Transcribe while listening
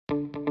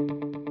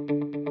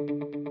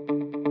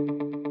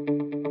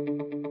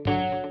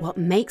what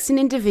makes an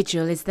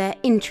individual is their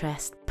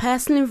interest,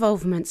 personal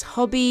involvements,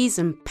 hobbies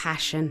and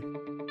passion.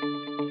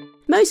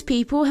 Most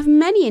people have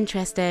many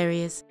interest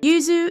areas.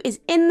 YuuZoo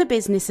is in the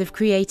business of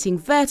creating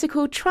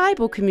vertical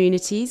tribal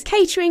communities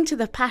catering to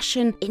the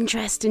passion,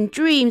 interest and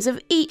dreams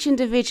of each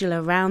individual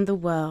around the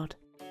world.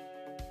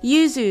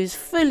 YuuZoo's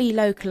fully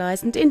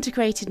localized and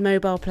integrated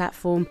mobile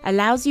platform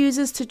allows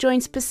users to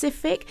join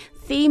specific,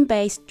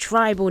 theme-based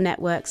tribal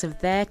networks of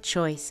their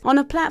choice on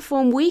a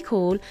platform we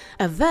call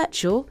a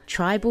virtual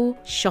tribal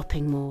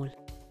shopping mall.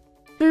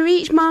 For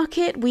each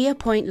market, we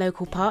appoint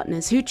local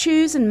partners who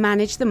choose and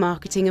manage the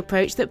marketing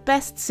approach that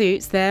best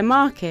suits their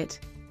market.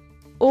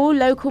 All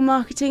local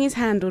marketing is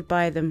handled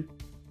by them.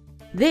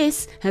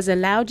 This has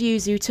allowed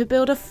YuuZoo to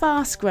build a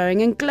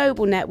fast-growing and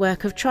global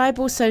network of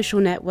tribal social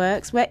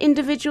networks where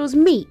individuals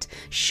meet,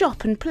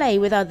 shop and play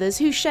with others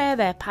who share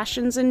their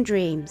passions and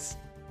dreams.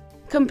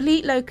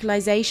 Complete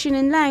localization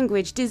in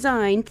language,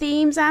 design,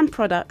 themes and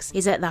products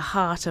is at the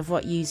heart of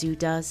what YuuZoo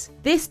does.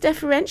 This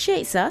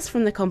differentiates us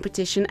from the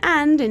competition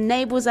and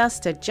enables us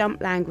to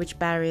jump language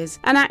barriers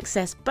and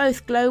access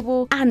both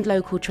global and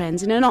local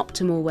trends in an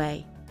optimal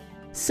way.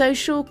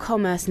 Social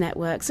commerce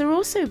networks are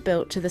also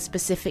built to the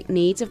specific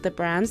needs of the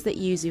brands that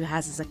YuuZoo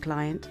has as a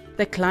client.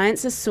 The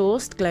clients are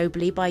sourced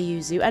globally by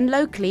YuuZoo and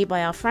locally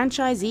by our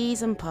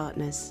franchisees and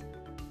partners.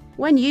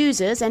 When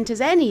users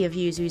enter any of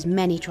YuuZoo's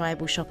many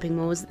tribal shopping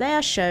malls, they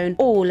are shown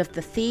all of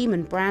the theme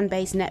and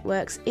brand-based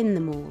networks in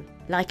the mall.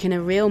 Like in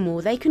a real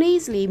mall, they can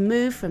easily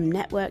move from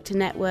network to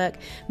network,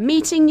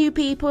 meeting new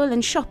people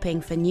and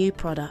shopping for new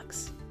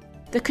products.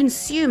 The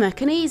consumer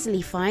can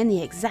easily find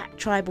the exact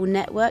tribal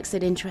networks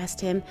that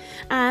interest him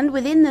and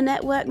within the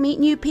network meet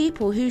new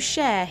people who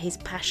share his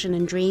passion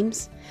and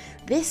dreams.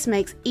 This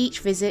makes each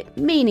visit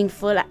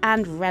meaningful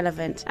and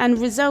relevant and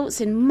results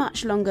in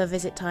much longer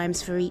visit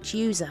times for each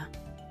user.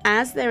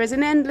 As there is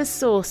an endless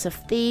source of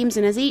themes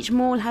and as each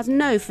mall has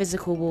no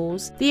physical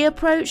walls, the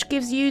approach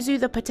gives YuuZoo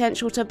the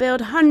potential to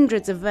build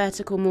hundreds of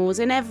vertical malls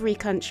in every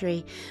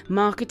country,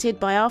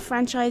 marketed by our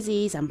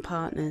franchisees and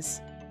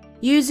partners.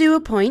 YuuZoo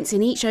appoints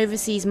in each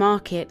overseas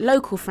market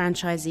local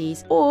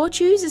franchisees or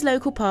chooses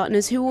local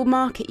partners who will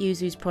market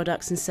YuuZoo's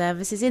products and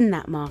services in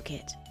that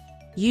market.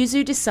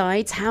 YuuZoo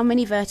decides how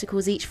many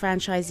verticals each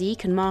franchisee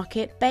can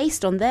market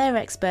based on their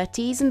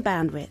expertise and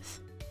bandwidth.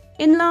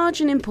 In large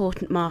and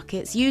important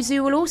markets,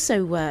 YuuZoo will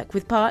also work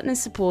with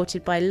partners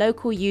supported by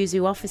local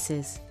YuuZoo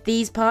offices.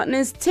 These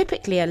partners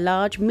typically are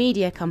large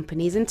media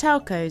companies and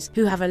telcos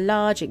who have a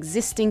large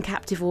existing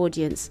captive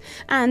audience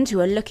and who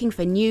are looking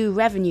for new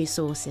revenue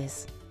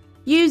sources.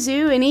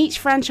 YuuZoo and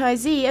each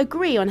franchisee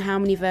agree on how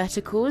many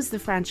verticals the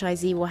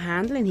franchisee will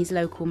handle in his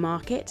local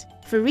market.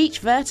 For each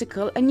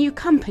vertical, a new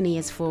company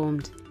is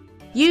formed.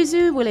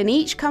 YuuZoo will in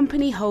each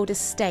company hold a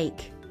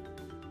stake,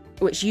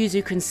 which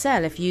YuuZoo can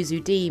sell if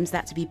YuuZoo deems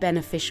that to be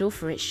beneficial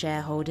for its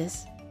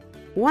shareholders.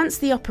 Once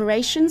the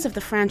operations of the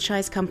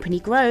franchise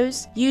company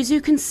grows,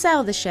 YuuZoo can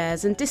sell the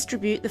shares and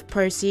distribute the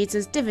proceeds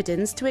as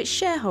dividends to its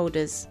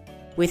shareholders.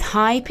 With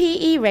high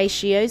PE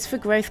ratios for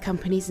growth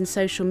companies in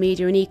social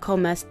media and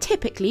e-commerce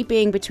typically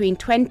being between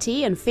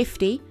 20 and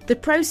 50, the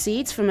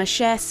proceeds from a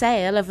share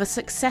sale of a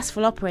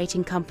successful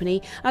operating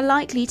company are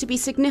likely to be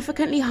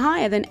significantly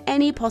higher than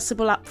any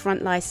possible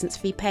upfront license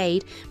fee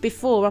paid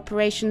before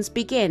operations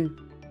begin.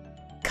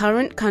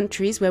 Current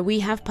countries where we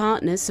have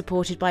partners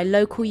supported by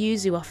local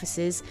YuuZoo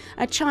offices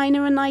are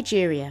China and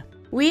Nigeria.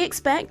 We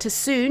expect to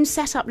soon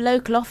set up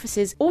local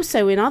offices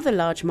also in other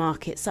large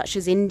markets such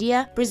as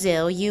India,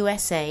 Brazil,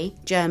 USA,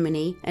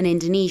 Germany and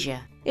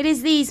Indonesia. It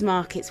is these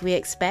markets we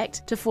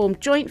expect to form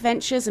joint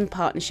ventures and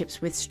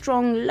partnerships with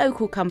strong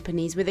local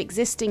companies with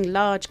existing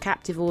large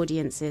captive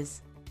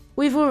audiences.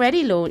 We've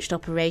already launched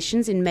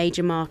operations in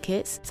major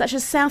markets such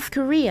as South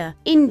Korea,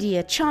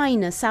 India,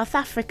 China, South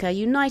Africa,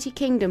 United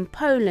Kingdom,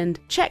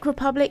 Poland, Czech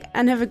Republic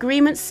and have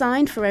agreements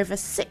signed for over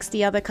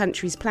 60 other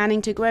countries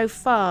planning to grow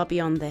far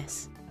beyond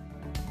this.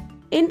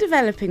 In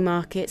developing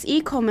markets,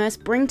 e-commerce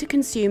brings to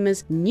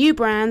consumers new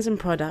brands and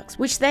products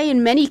which they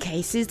in many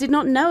cases did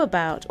not know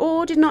about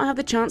or did not have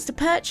the chance to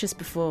purchase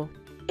before.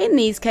 In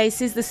these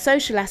cases, the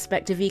social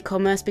aspect of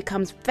e-commerce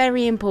becomes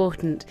very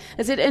important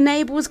as it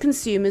enables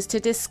consumers to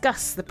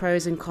discuss the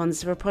pros and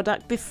cons of a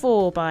product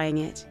before buying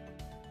it.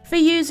 For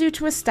YuuZoo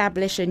to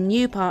establish a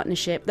new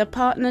partnership, the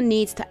partner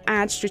needs to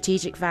add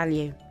strategic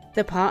value.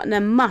 The partner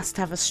must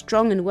have a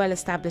strong and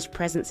well-established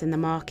presence in the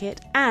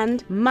market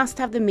and must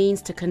have the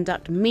means to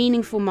conduct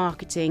meaningful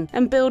marketing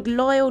and build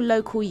loyal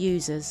local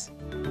users.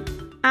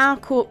 Our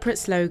corporate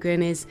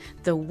slogan is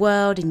 "The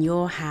world in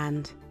your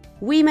hand."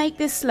 We make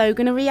this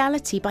slogan a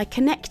reality by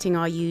connecting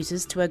our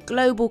users to a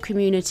global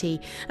community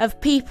of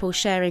people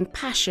sharing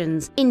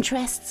passions,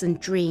 interests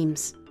and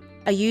dreams.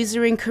 A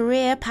user in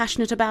Korea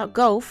passionate about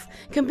golf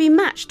can be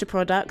matched to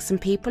products and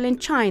people in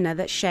China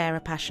that share a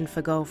passion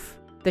for golf.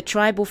 The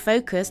tribal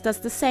focus does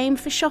the same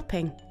for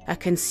shopping. A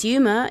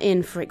consumer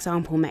in, for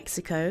example,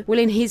 Mexico, will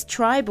in his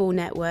tribal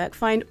network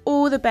find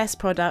all the best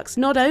products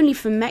not only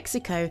from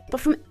Mexico, but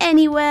from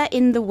anywhere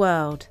in the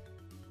world.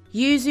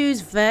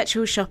 YuuZoo's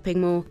virtual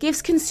shopping mall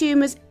gives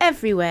consumers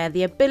everywhere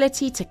the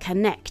ability to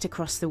connect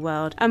across the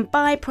world and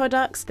buy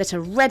products that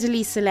are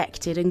readily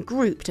selected and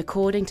grouped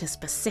according to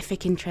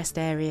specific interest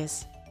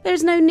areas. There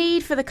is no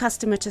need for the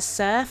customer to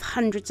surf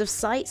hundreds of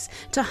sites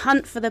to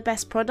hunt for the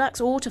best products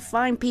or to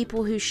find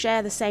people who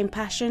share the same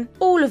passion.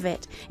 All of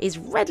it is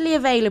readily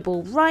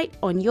available right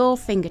on your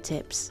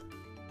fingertips.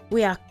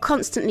 We are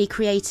constantly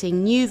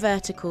creating new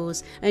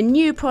verticals and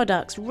new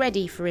products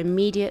ready for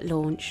immediate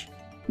launch.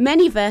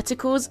 Many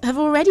verticals have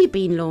already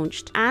been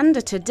launched and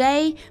are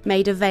today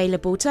made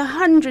available to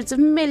hundreds of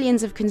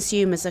millions of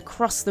consumers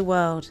across the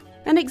world.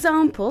 An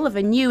example of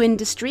a new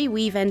industry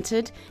we've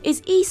entered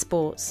is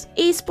esports.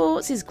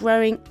 Esports is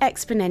growing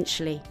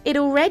exponentially. It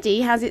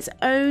already has its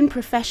own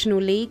professional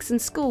leagues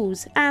and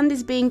schools and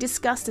is being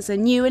discussed as a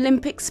new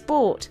Olympic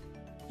sport.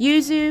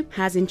 YuuZoo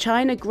has in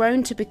China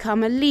grown to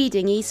become a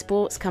leading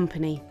esports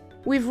company.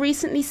 We've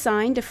recently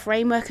signed a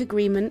framework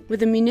agreement with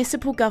the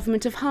municipal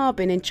government of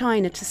Harbin in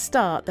China to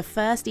start the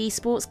first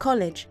esports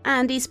college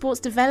and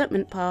esports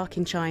development park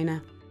in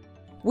China.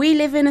 We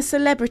live in a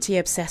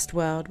celebrity-obsessed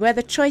world where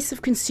the choice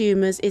of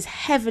consumers is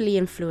heavily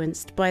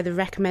influenced by the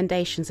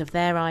recommendations of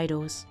their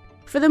idols.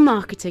 For the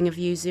marketing of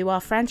YuuZoo, our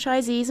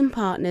franchisees and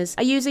partners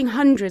are using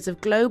hundreds of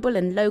global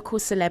and local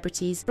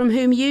celebrities from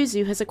whom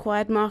YuuZoo has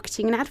acquired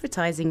marketing and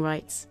advertising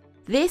rights.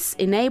 This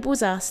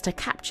enables us to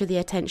capture the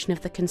attention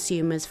of the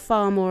consumers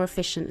far more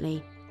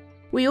efficiently.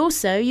 We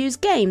also use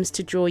games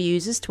to draw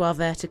users to our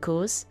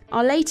verticals.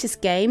 Our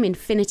latest game,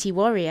 Infinity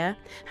Warrior,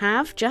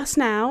 have just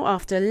now,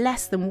 after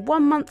less than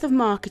 1 month of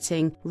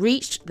marketing,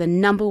 reached the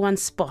 #1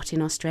 spot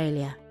in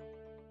Australia.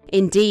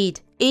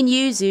 Indeed, in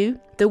YuuZoo,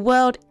 the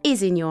world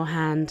is in your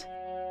hand.